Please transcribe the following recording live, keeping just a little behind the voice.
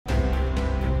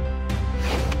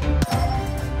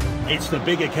It's the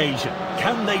big occasion.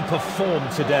 Can they perform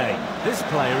today? This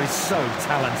player is so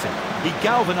talented. He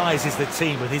galvanises the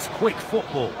team with his quick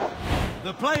football.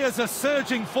 The players are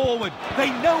surging forward. They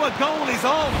know a goal is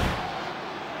on.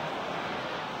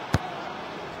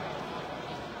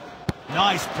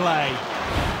 Nice play.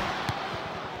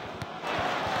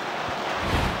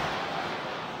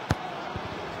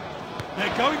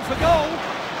 They're going for goal.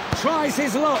 Tries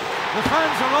his luck. The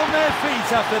fans are on their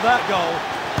feet after that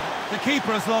goal. The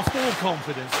keeper has lost all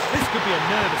confidence. This could be a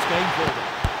nervous game for them.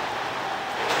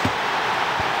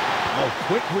 Oh,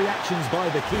 quick reactions by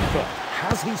the keeper.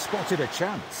 Has he spotted a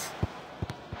chance?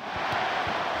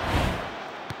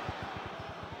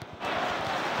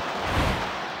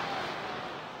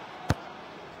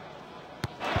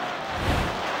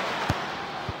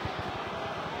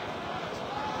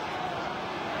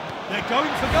 They're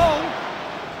going for goal.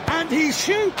 And he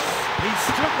shoots! He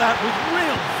struck that with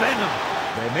real venom.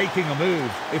 They're making a move.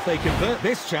 If they convert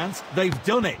this chance, they've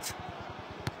done it.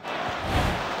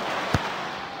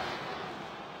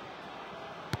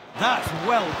 That's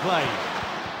well played.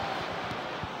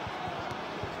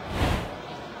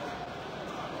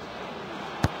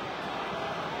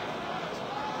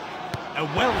 A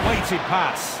well-weighted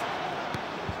pass.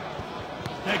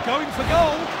 They're going for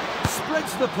goal.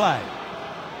 Spreads the play.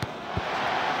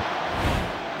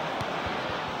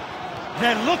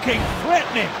 They're looking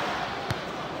threatening.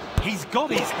 He's got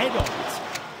his head on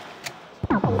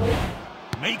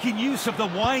it. Making use of the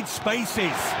wide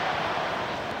spaces.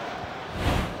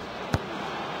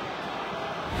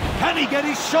 Can he get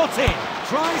his shot in?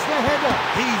 Tries the header.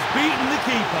 He's beaten the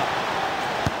keeper.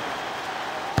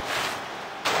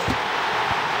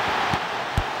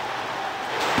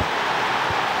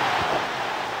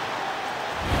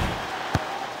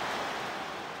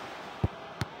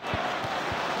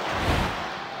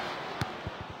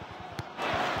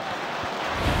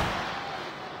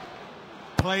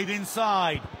 Played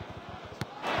inside.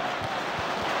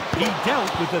 He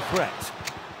dealt with the threat.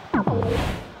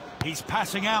 He's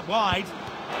passing out wide.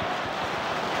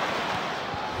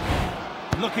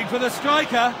 Looking for the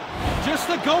striker. Just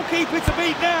the goalkeeper to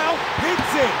beat now.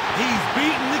 Hits it. He's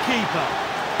beaten the keeper.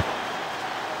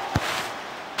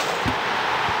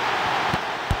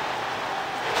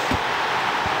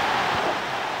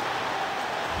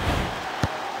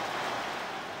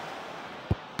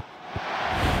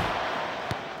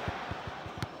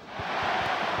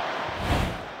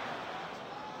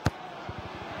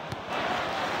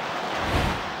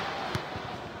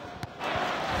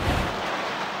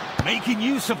 Making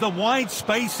use of the wide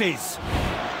spaces.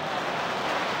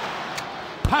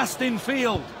 Passed in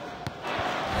field.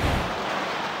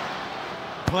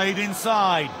 Played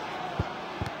inside.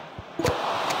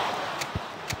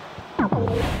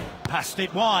 Passed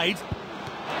it wide.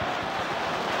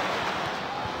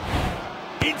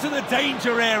 Into the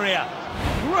danger area.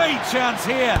 Great chance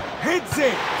here. Hits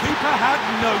it. Keeper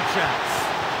had no chance.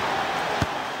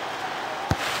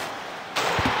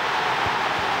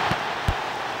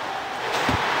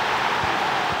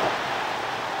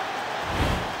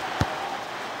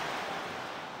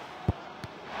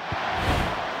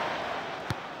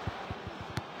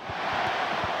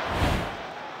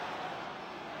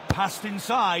 Passed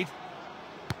inside.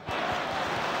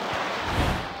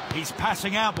 He's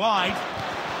passing out wide.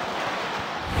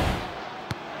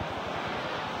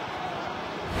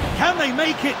 Can they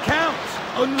make it count?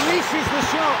 Unleashes the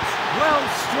shot. Well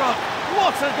struck.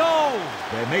 What a goal!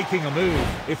 They're making a move.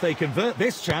 If they convert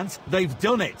this chance, they've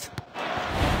done it.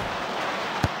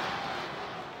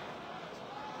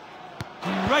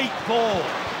 Great ball.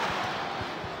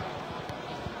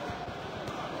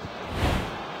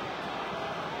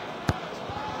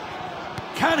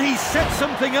 Can he set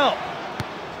something up?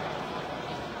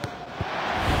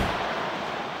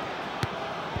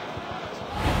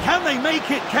 Can they make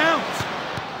it count?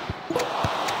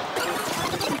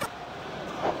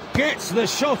 Gets the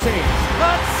shot in.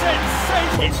 That's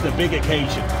sensational. It's the big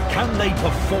occasion. Can they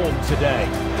perform today?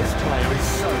 This player is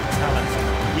so talented.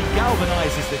 He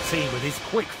galvanises the team with his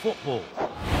quick football.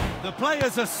 The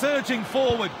players are surging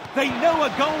forward. They know a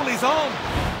goal is on.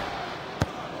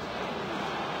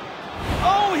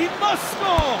 Oh, he must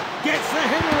score! Gets the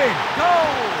header in.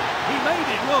 Goal! He made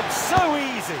it look so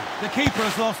easy. The keeper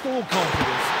has lost all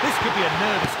confidence. This could be a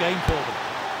nervous game for them.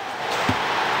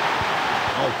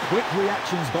 Oh, quick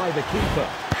reactions by the keeper.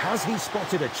 Has he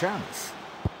spotted a chance?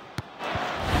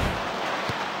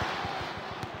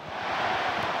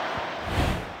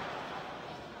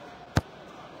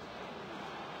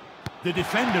 The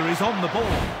defender is on the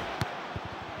ball.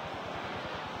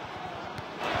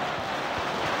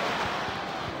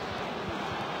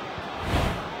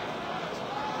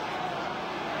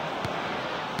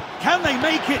 Can they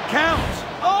make it count?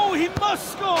 Oh, he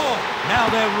must score! Now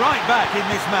they're right back in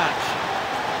this match.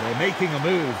 They're making a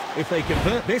move. If they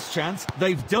convert this chance,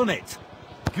 they've done it.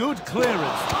 Good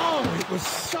clearance. Oh, it was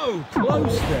so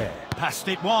close there. Passed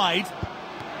it wide.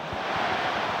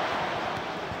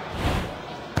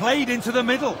 Played into the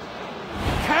middle.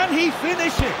 Can he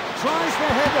finish it? Tries the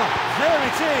header. There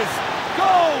it is.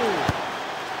 Goal!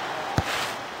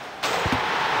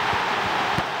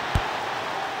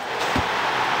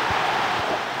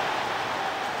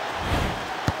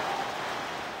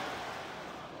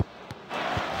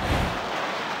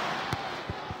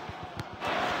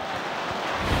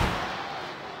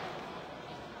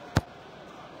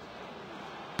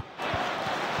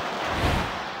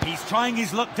 He's trying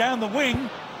his luck down the wing.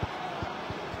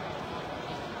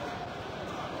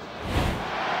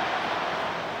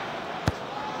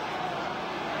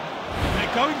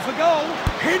 They're going for goal.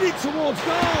 Hit it towards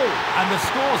goal. And the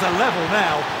scores are level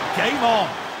now. Game on.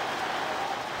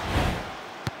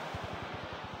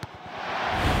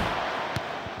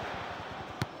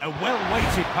 A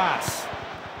well-weighted pass.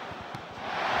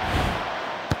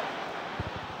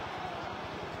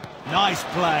 Nice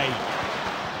play.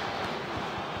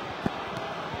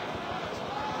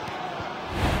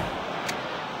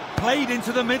 Played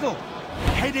into the middle.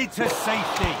 Headed to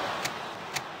safety.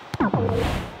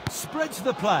 Spreads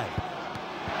the play.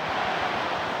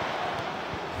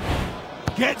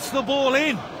 Gets the ball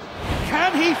in.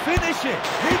 Can he finish it?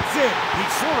 Hits it. He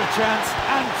saw a chance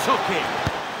and took it.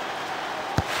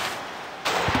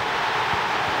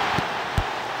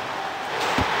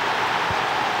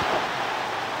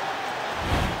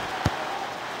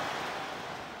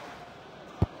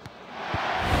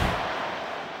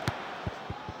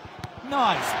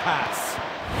 Nice pass.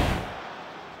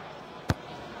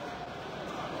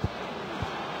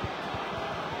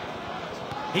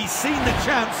 He's seen the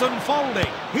chance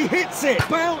unfolding. He hits it.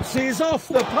 Bounces off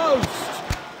the post.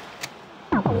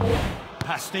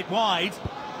 Passed it wide.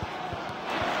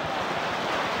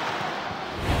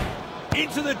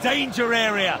 Into the danger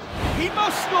area. He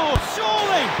must score,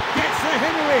 surely. Gets the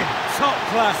header in. Top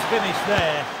class finish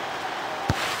there.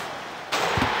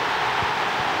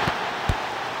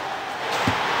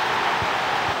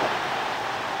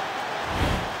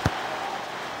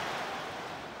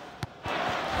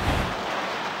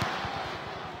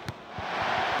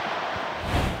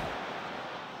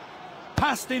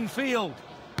 Passed in field.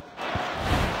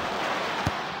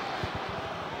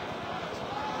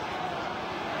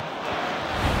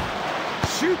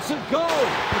 Shoots a goal.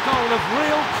 A goal of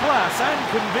real class and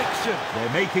conviction.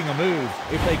 They're making a move.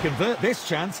 If they convert this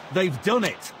chance, they've done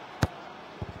it.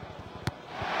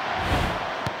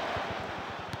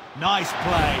 Nice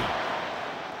play.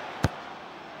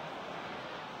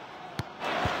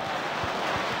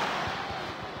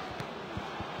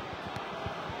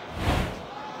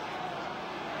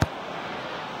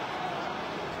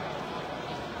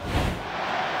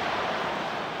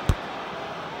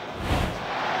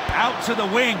 Out to the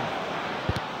wing.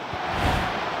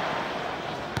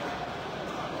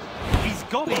 He's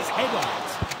got his head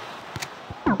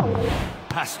on it.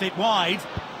 Passed it wide.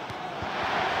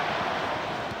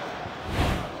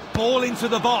 Ball into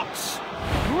the box.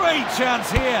 Great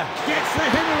chance here. Gets the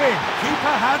header in.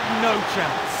 Keeper had no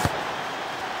chance.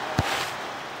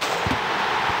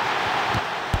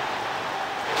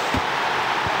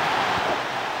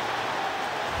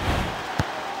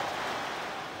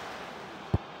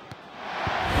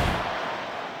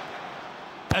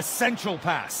 A central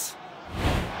pass.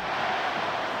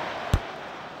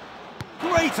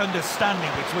 Great understanding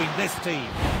between this team.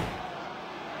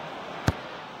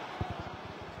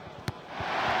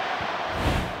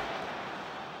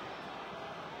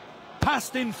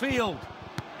 Passed in field.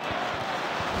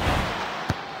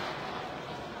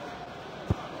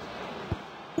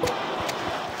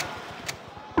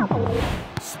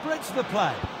 Spreads the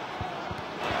play.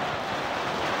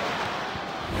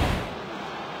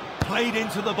 Played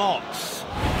into the box.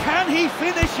 Can he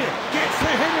finish it? Gets the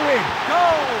header in.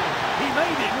 Goal! He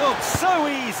made it look so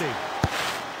easy.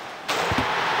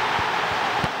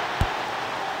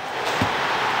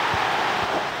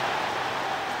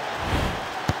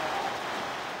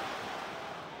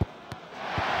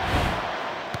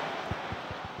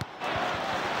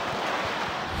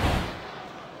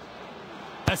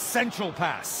 A central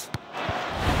pass.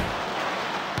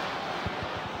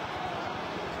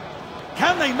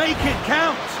 Can they make it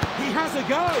count? He has a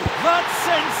go. That's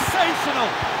sensational.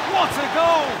 What a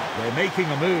goal. They're making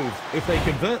a move. If they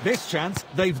convert this chance,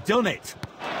 they've done it.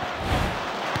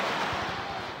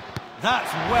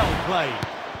 That's well played.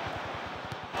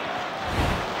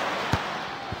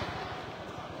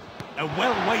 A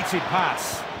well-weighted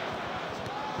pass.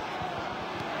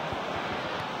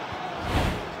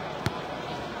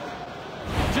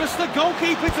 Just the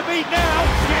goalkeeper to beat now.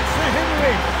 Gets the header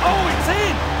in. Oh, it's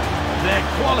in! Their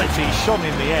quality shone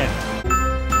in the end.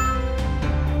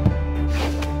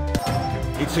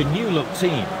 It's a new-look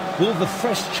team. Will the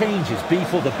fresh changes be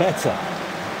for the better?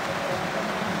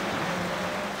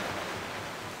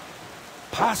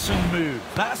 Pass and move.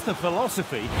 That's the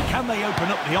philosophy. Can they open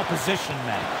up the opposition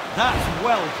men? That's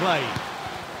well played.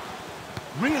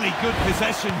 Really good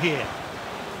possession here.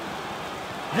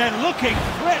 They're looking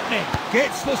threatening.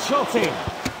 Gets the shot in.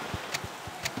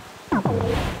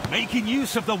 Making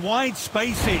use of the wide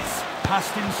spaces.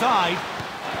 Passed inside.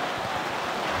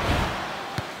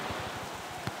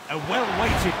 A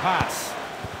well-weighted pass.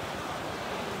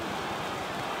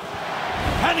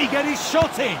 Can he get his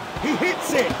shot in? He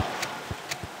hits it.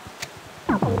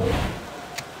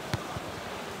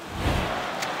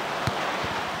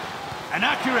 An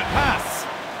accurate pass.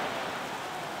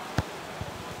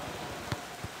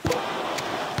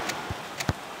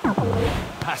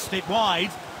 Passed it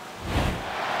wide.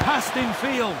 Passed in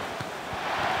field.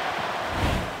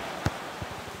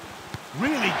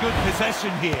 Really good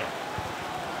possession here.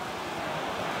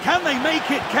 Can they make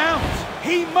it count?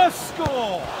 He must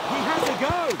score. He has a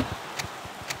go.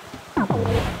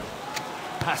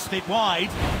 Passed it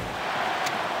wide.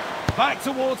 Back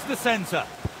towards the centre.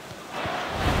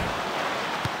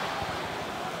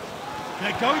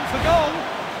 They're going for goal.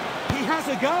 He has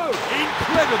a go.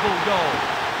 Incredible goal.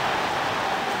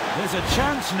 There's a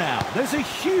chance now. There's a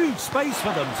huge space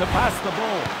for them to pass the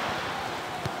ball.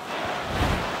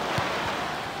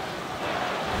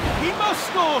 He must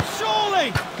score,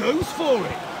 surely. Goes for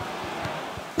it.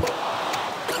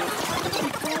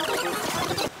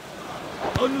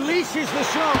 Unleashes the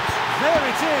shot. There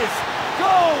it is.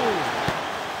 Goal!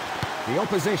 The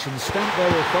opposition stamped their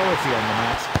authority on the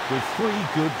match with 3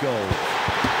 good goals.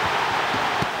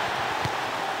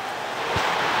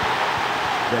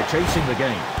 They're chasing the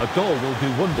game. A goal will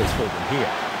do wonders for them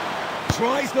here.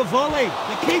 Tries the volley.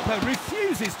 The keeper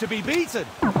refuses to be beaten.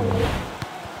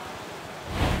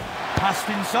 Passed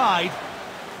inside.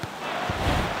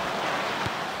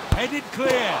 Headed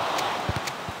clear.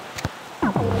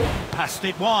 Passed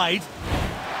it wide.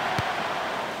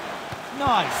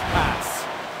 Nice pass.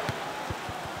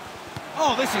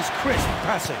 Oh, this is crisp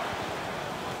passing.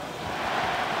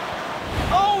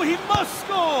 Oh, he must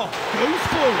score! Goes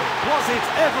forward. Was it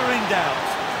ever in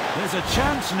doubt? There's a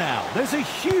chance now. There's a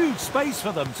huge space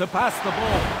for them to pass the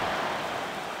ball.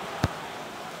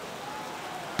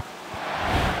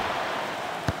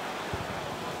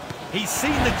 He's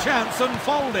seen the chance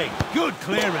unfolding. Good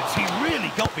clearance. He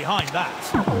really got behind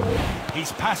that.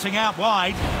 He's passing out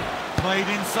wide. Played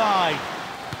inside.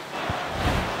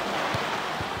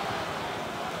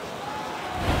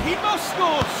 He must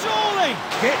score, surely!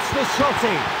 Gets the shot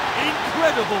in.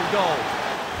 Incredible goal.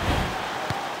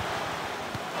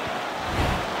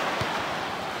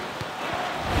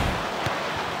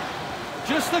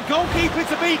 Just the goalkeeper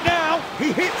to beat now.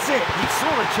 He hits it. He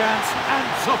saw a chance and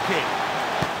took it.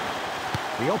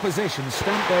 The opposition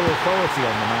stamped their authority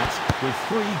on the match with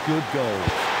 3 good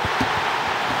goals.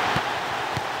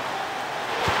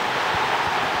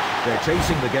 They're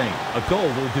chasing the game. A goal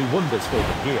will do wonders for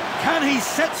them here. Can he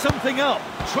set something up?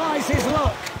 Tries his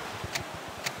luck.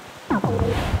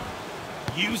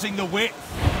 Using the width.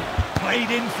 Played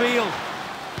in field.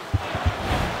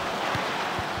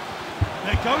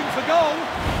 They're going for goal.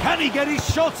 Can he get his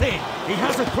shot in? He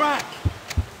has a crack.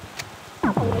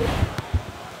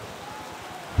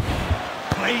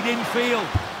 Played in field.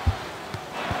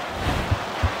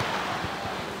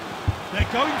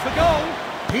 They're going for goal.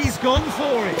 He's gone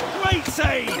for it. Great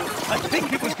save. I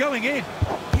think it was going in.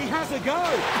 He has a go.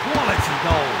 Quality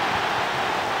goal.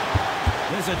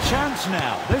 There's a chance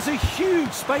now. There's a huge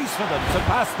space for them to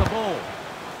pass the ball.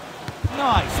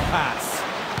 Nice pass.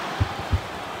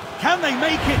 Can they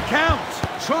make it count?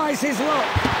 Tries his luck.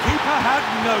 Keeper had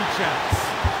no chance.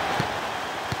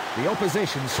 The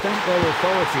opposition stamped their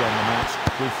authority on the match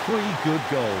with 3 good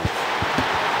goals.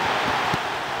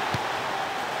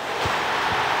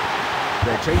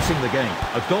 They're chasing the game.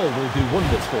 A goal will do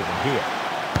wonders for them here.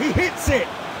 He hits it.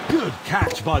 Good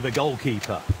catch by the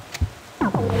goalkeeper.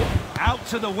 Out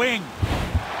to the wing.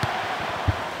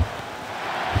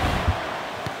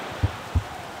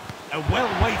 A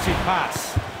well-weighted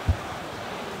pass.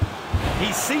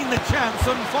 He's seen the chance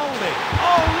unfolding.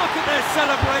 Oh, look at their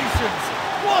celebrations.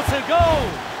 What a goal!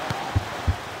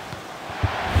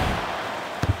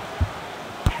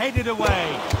 Headed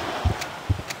away.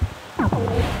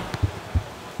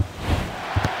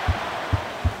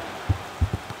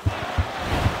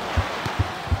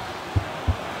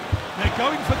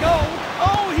 going for goal.